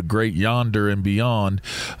on to the great yonder and beyond.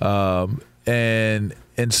 And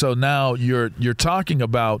so now you're talking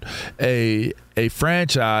about a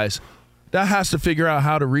franchise that has to figure out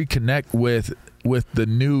how to reconnect with the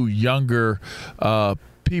new younger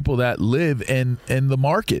people that live in the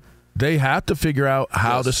market. They have to figure out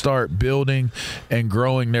how to start building and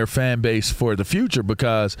growing their fan base for the future,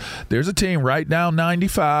 because there's a team right now,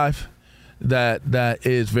 95, that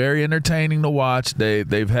is very entertaining to watch.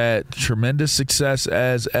 They've had tremendous success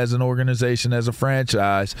as an organization, as a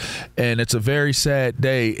franchise, and it's a very sad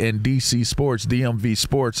day in DC sports, DMV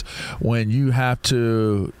sports, when you have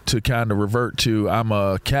to kind of revert to, I'm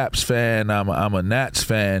a Caps fan, I'm a Nats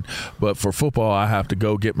fan, but for football I have to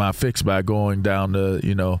go get my fix by going down the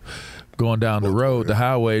road, the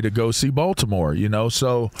highway, to go see Baltimore.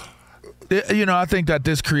 So I think that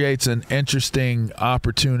this creates an interesting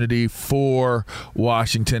opportunity for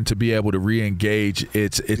Washington to be able to re-engage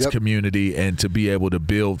its community and to be able to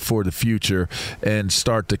build for the future and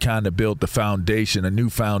start to kind of build the foundation, a new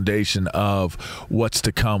foundation of what's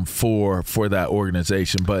to come for that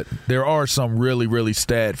organization. But there are some really, really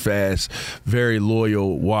steadfast, very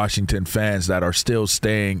loyal Washington fans that are still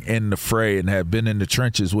staying in the fray and have been in the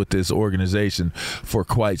trenches with this organization for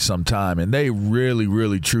quite some time. And they really,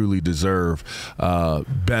 really, truly deserve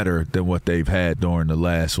better than what they've had during the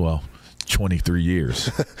last 23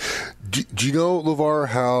 years. Do you know, LaVar,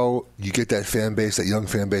 how you get that fan base, that young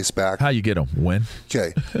fan base back? How you get them? Win.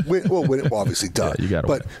 Okay. Win, obviously, duh. Yeah, you got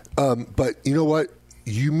to win. But you know what?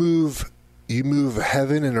 You move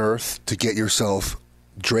heaven and earth to get yourself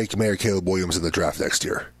Drake May or Caleb Williams in the draft next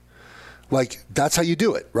year. Like, that's how you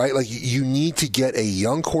do it, right? Like, you need to get a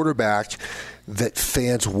young quarterback that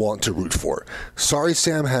fans want to root for. Sorry,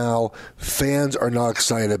 Sam Howell, fans are not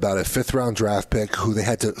excited about a 5th-round draft pick who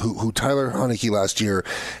Tyler Heinicke last year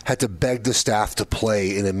had to beg the staff to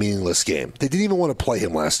play in a meaningless game. They didn't even want to play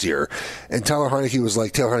him last year. And Taylor Heinicke was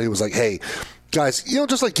like, hey, guys,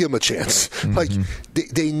 just give them a chance. Mm-hmm. Like,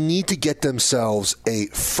 they need to get themselves a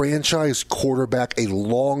franchise quarterback, a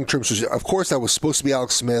long-term solution. Of course, that was supposed to be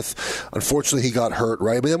Alex Smith. Unfortunately, he got hurt,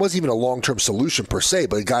 right? I mean, that wasn't even a long-term solution per se,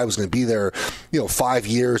 but a guy was going to be there, 5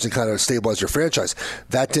 years and kind of stabilize your franchise.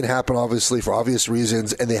 That didn't happen, obviously, for obvious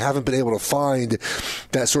reasons, and they haven't been able to find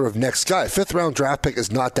that sort of next guy. 5th-round draft pick is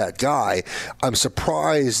not that guy. I'm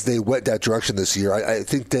surprised they went that direction this year. I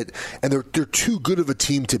think that, and they're too good of a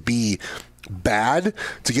team to be bad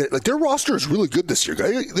to get. Like, their roster is really good this year.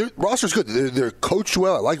 Their roster is good. They're coached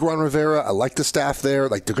well. I like Ron Rivera. I like the staff there.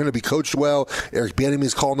 Like, they're going to be coached well. Eric Bieniemy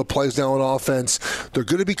is calling the plays now on offense. They're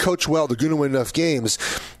going to be coached well. They're going to win enough games.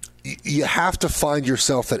 you have to find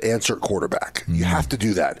yourself that answer at quarterback. You have to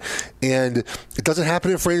do that. And it doesn't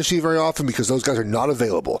happen in free agency very often because those guys are not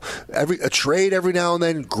available. A trade every now and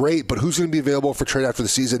then, great, but who's going to be available for trade after the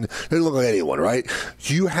season? Doesn't look like anyone, right?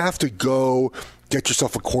 You have to go get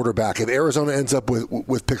yourself a quarterback. If Arizona ends up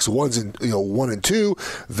with picks 1 and 2,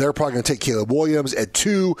 they're probably going to take Caleb Williams. At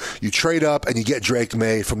 2, you trade up and you get Drake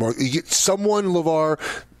May you get someone, LaVar,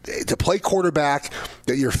 to play quarterback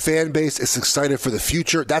that your fan base is excited for the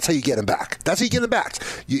future. That's how you get him back.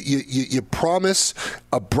 You promise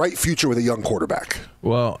a bright future with a young quarterback.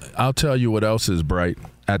 Well, I'll tell you what else is bright.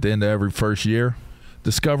 At the end of every first year,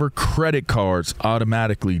 Discover credit cards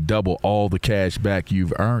automatically double all the cash back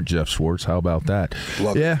you've earned, Geoff Schwartz. How about that?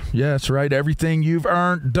 Yeah, that's right. Everything you've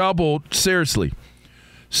earned doubled. Seriously.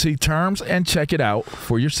 See terms and check it out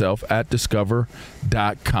for yourself at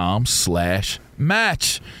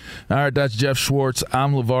discover.com/match. All right, that's Geoff Schwartz.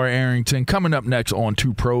 I'm LaVar Arrington. Coming up next on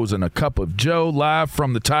Two Pros and a Cup of Joe, live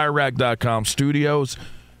from the TireRack.com studios,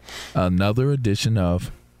 another edition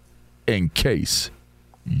of In Case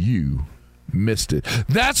You Missed It.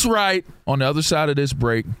 That's right. On the other side of this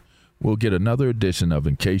break, we'll get another edition of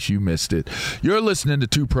In Case You Missed It. You're listening to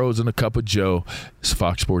Two Pros and a Cup of Joe. It's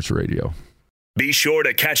Fox Sports Radio. Be sure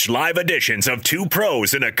to catch live editions of Two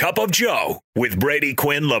Pros and a Cup of Joe with Brady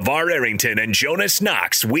Quinn, LaVar Arrington, and Jonas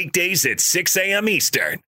Knox weekdays at 6 a.m.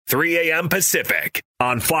 Eastern, 3 a.m. Pacific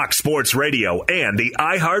on Fox Sports Radio and the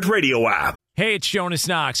iHeartRadio app. Hey, it's Jonas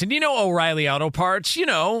Knox, and you know O'Reilly Auto Parts, you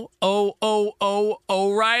know,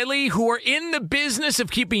 O'Reilly, who are in the business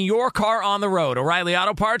of keeping your car on the road. O'Reilly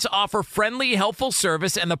Auto Parts offer friendly, helpful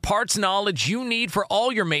service and the parts knowledge you need for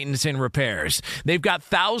all your maintenance and repairs. They've got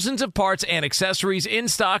thousands of parts and accessories in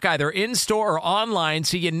stock, either in-store or online,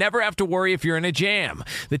 so you never have to worry if you're in a jam.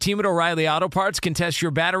 The team at O'Reilly Auto Parts can test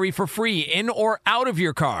your battery for free in or out of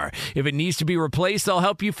your car. If it needs to be replaced, they'll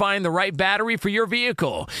help you find the right battery for your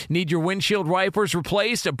vehicle. Need your windshield wipers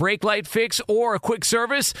replaced, a brake light fix, or a quick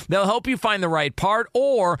service? They'll help you find the right part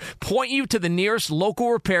or point you to the nearest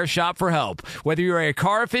local repair shop for help. Whether you're a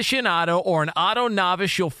car aficionado or an auto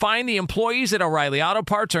novice, you'll find the employees at O'Reilly Auto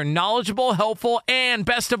Parts are knowledgeable, helpful, and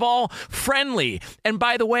best of all, friendly. And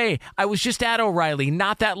by the way, I was just at O'Reilly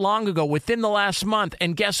not that long ago, within the last month,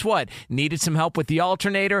 and guess what? Needed some help with the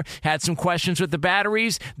alternator, had some questions with the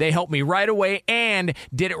batteries. They helped me right away and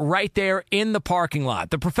did it right there in the parking lot.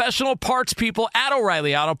 The professional parts people at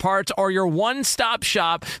O'Reilly Auto Parts are your one-stop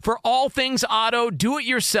shop for all things auto,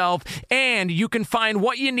 do-it-yourself, and you can find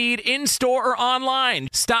what you need in-store or online.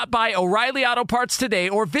 Stop by O'Reilly Auto Parts today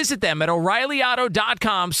or visit them at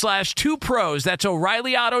O'ReillyAuto.com/2pros. That's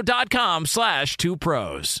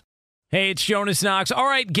O'ReillyAuto.com/2pros. Hey, it's Jonas Knox. All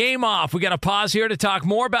right, game off. We got to pause here to talk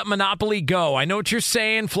more about Monopoly Go. I know what you're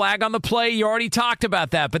saying, flag on the play. You already talked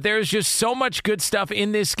about that, but there's just so much good stuff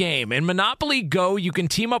in this game. In Monopoly Go, you can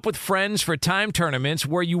team up with friends for time tournaments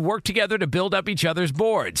where you work together to build up each other's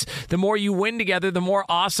boards. The more you win together, the more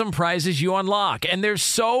awesome prizes you unlock, and there's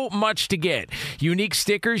so much to get. Unique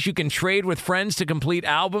stickers you can trade with friends to complete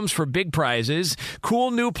albums for big prizes,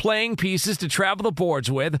 cool new playing pieces to travel the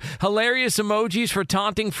boards with, hilarious emojis for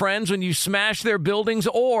taunting friends when you smash their buildings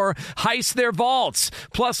or heist their vaults.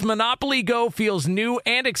 Plus, Monopoly Go feels new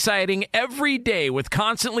and exciting every day with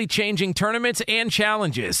constantly changing tournaments and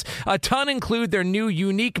challenges. A ton include their new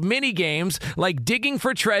unique mini games like digging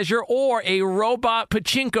for treasure or a robot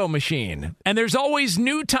pachinko machine. And there's always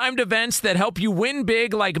new timed events that help you win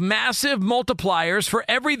big, like massive multipliers for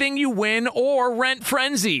everything you win or rent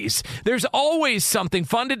frenzies. There's always something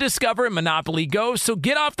fun to discover in Monopoly Go, so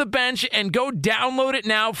get off the bench and go download it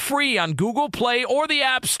now free on Google Play or the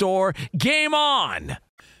App Store. Game on.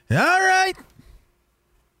 All right.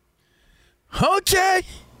 Okay.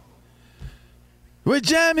 We're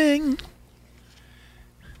jamming.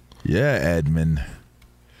 Yeah, Edmund.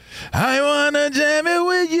 I want to jam it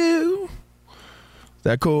with you. Is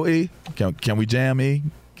that cool, E? Can we jam, E?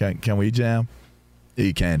 Can we jam?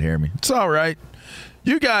 E can't hear me. It's all right.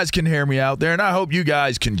 You guys can hear me out there, and I hope you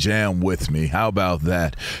guys can jam with me. How about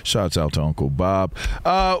that? Shouts out to Uncle Bob.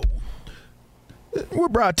 We're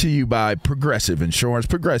brought to you by Progressive Insurance.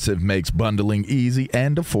 Progressive makes bundling easy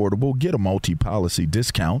and affordable. Get a multi-policy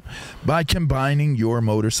discount by combining your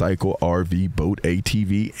motorcycle, RV, boat,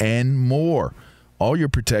 ATV, and more. All your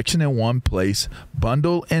protection in one place.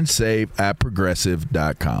 Bundle and save at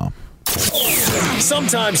Progressive.com.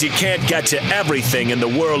 Sometimes you can't get to everything in the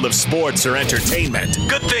world of sports or entertainment.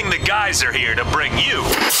 Good thing the guys are here to bring you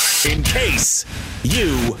In Case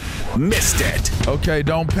You Missed It. Okay,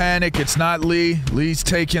 don't panic. It's not Lee. Lee's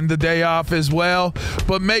taking the day off as well.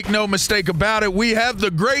 But make no mistake about it, we have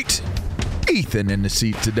the great Ethan in the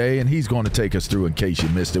seat today, and he's going to take us through in case you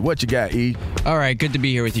missed it. What you got, E? All right, good to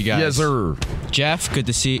be here with you guys. Yes, sir. Jeff, good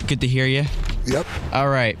to hear you. Yep. All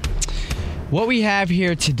right. What we have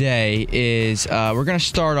here today is we're going to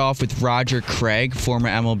start off with Roger Craig, former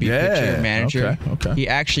MLB pitcher and manager. Okay. He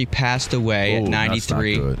actually passed away at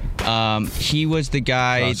 93. That's not good. He was the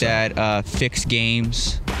guy that fixed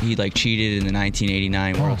games. He cheated in the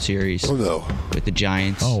 1989 World Series with the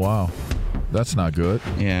Giants. Oh, wow. That's not good.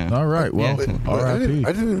 Yeah. All right. Well, R.I.P.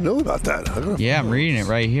 I didn't even know about that. I'm reading it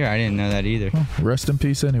right here. I didn't know that either. Well, rest in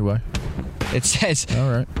peace anyway. It says...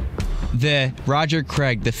 All right. The Roger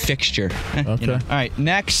Craig, the fixture. Okay. All right.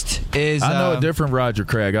 Next is... I know a different Roger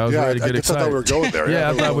Craig. I was ready to get excited. I thought we were going there.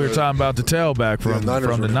 I thought we were talking about the tailback from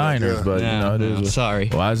the Niners. But, it is sorry.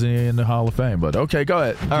 Why isn't he in the Hall of Fame? But, okay, go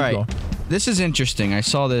ahead. All right. This is interesting. I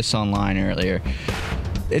saw this online earlier.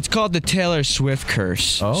 It's called the Taylor Swift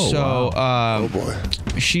curse. Oh, so, oh boy.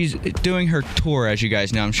 She's doing her tour, as you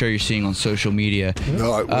guys know. I'm sure you're seeing on social media.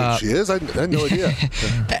 No, she is? I had no idea.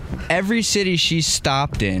 Every city she's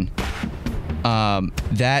stopped in,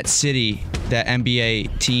 that city, that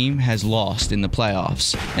NBA team has lost in the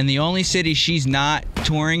playoffs. And the only city she's not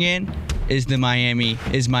touring in is Miami.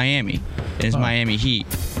 Miami Heat.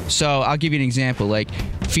 So I'll give you an example.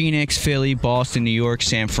 Phoenix, Philly, Boston, New York,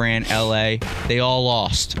 San Fran, LA, they all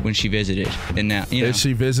lost when she visited. And now, Is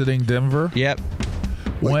she visiting Denver? Yep.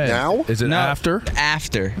 When? Now? Is it after?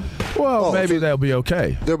 After. Well, maybe they'll be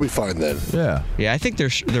okay. They'll be fine then. Yeah. Yeah, I think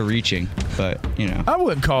they're reaching, but I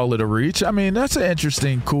wouldn't call it a reach. I mean, that's an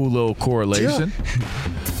interesting, cool little correlation.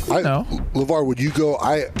 Yeah. LaVar, would you go?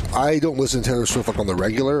 I don't listen to Taylor Swift on the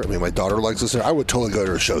regular. I mean, my daughter likes listening. I would totally go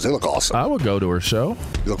to her shows. They look awesome. I would go to her show.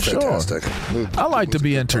 You look fantastic. I like to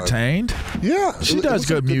be entertained. Yeah. She does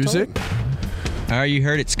good music. All right, you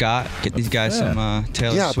heard it, Scott. Get these guys some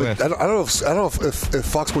Taylor Swift. But I don't know if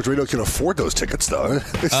Fox Sports Radio can afford those tickets though.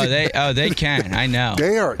 They can. I know.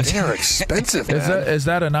 They are expensive. Man. Is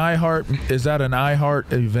that an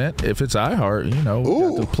iHeart event? If it's iHeart,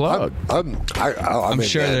 got the plug. I'm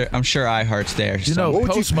sure iHeart's there.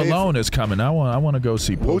 Post Malone is coming. I want to go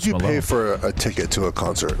see Post Malone. What would you pay for a ticket to a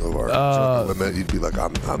concert? You'd be like,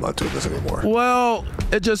 I'm not doing this anymore. Well,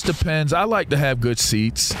 it just depends. I like to have good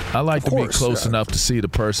seats. I like to be close enough to see the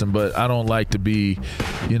person, but I don't like to be,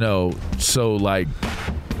 so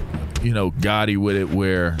gaudy with it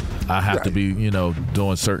where I have to be,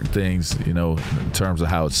 doing certain things, in terms of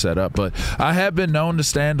how it's set up. But I have been known to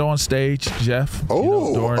stand on stage, Jeff.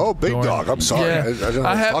 Big dog. I'm sorry. Yeah,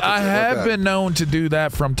 I have been known to do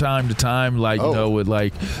that from time to time, with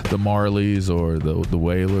the Marleys or the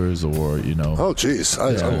Wailers or, Oh, geez.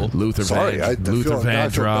 Luther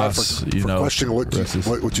Vandross. Questioning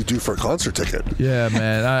what you do for a concert ticket. Yeah,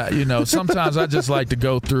 man. Sometimes I just like to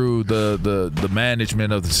go through the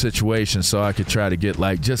management of the situation so I could try to get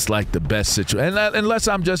the best situation. Unless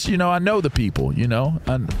I'm just, I know the people,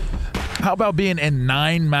 How about being in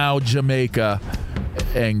 9 Mile, Jamaica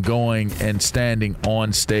and going and standing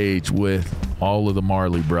on stage with all of the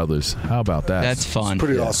Marley brothers? How about that? That's fun. It's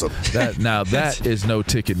pretty awesome. That is no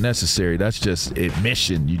ticket necessary. That's just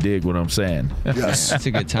admission. You dig what I'm saying? Yes. That's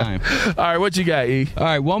a good time. All right, what you got, E? All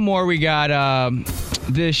right, one more. We got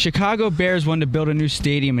the Chicago Bears wanted to build a new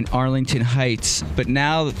stadium in Arlington Heights, but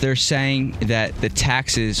now they're saying that the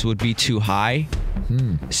taxes would be too high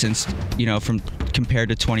since, from compared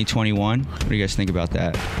to 2021. What do you guys think about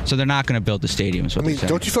that? So they're not going to build the stadium. Is what they're saying.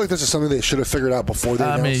 Don't you feel like this is something they should have figured out before they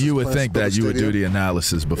announced you would think that you would do the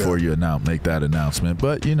analysis before you make that announcement.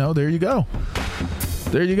 But, there you go.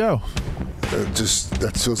 There you go.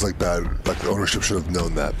 That feels like bad. Like the ownership should have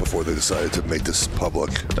known that before they decided to make this public.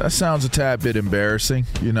 That sounds a tad bit embarrassing,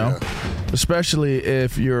 especially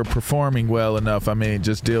if you're performing well enough. I mean,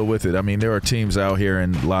 just deal with it. I mean, there are teams out here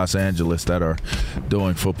in Los Angeles that are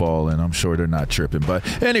doing football, and I'm sure they're not tripping.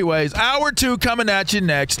 But anyways, hour 2 coming at you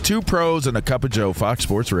next. 2 pros and a cup of Joe, Fox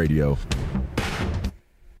Sports Radio.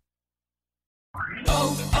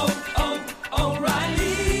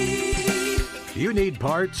 You need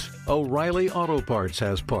parts? O'Reilly Auto Parts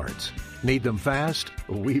has parts. Need them fast?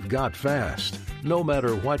 We've got fast. No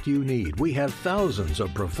matter what you need, we have thousands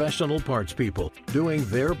of professional parts people doing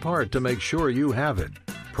their part to make sure you have it.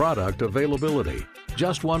 Product availability.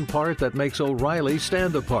 Just one part that makes O'Reilly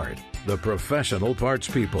stand apart. The professional parts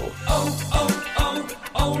people.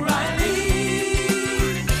 O'Reilly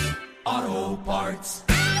Auto Parts.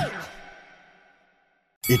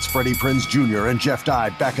 It's Freddie Prinze Jr. and Geoff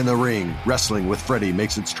Dye back in the ring. Wrestling with Freddie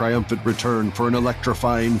makes its triumphant return for an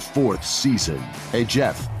electrifying 4th season. Hey,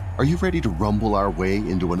 Geoff, Are you ready to rumble our way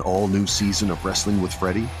into an all-new season of Wrestling with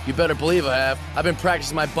Freddie? You better believe I have. I've been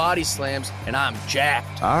practicing my body slams, and I'm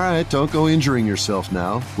jacked. All right, don't go injuring yourself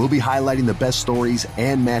now. We'll be highlighting the best stories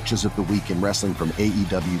and matches of the week in wrestling from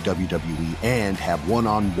AEW, WWE, and have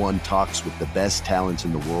one-on-one talks with the best talents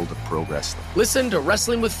in the world of pro wrestling. Listen to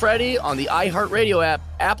Wrestling with Freddie on the iHeartRadio app,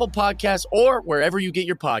 Apple Podcasts, or wherever you get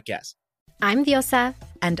your podcasts. I'm Diosa.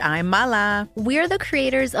 And I'm Mala. We're the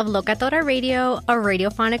creators of Locatora Radio, a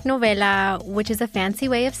radiophonic novela, which is a fancy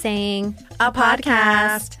way of saying a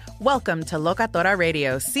podcast. Welcome to Locatora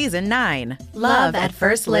Radio Season 9. Love at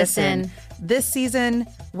First Listen. This season,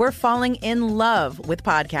 we're falling in love with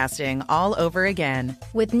podcasting all over again.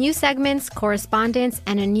 With new segments, correspondence,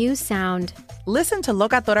 and a new sound. Listen to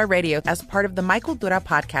Locatora Radio as part of the Michael Dura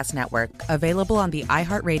Podcast Network, available on the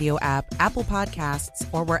iHeartRadio app, Apple Podcasts,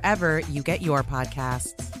 or wherever you get your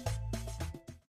podcasts.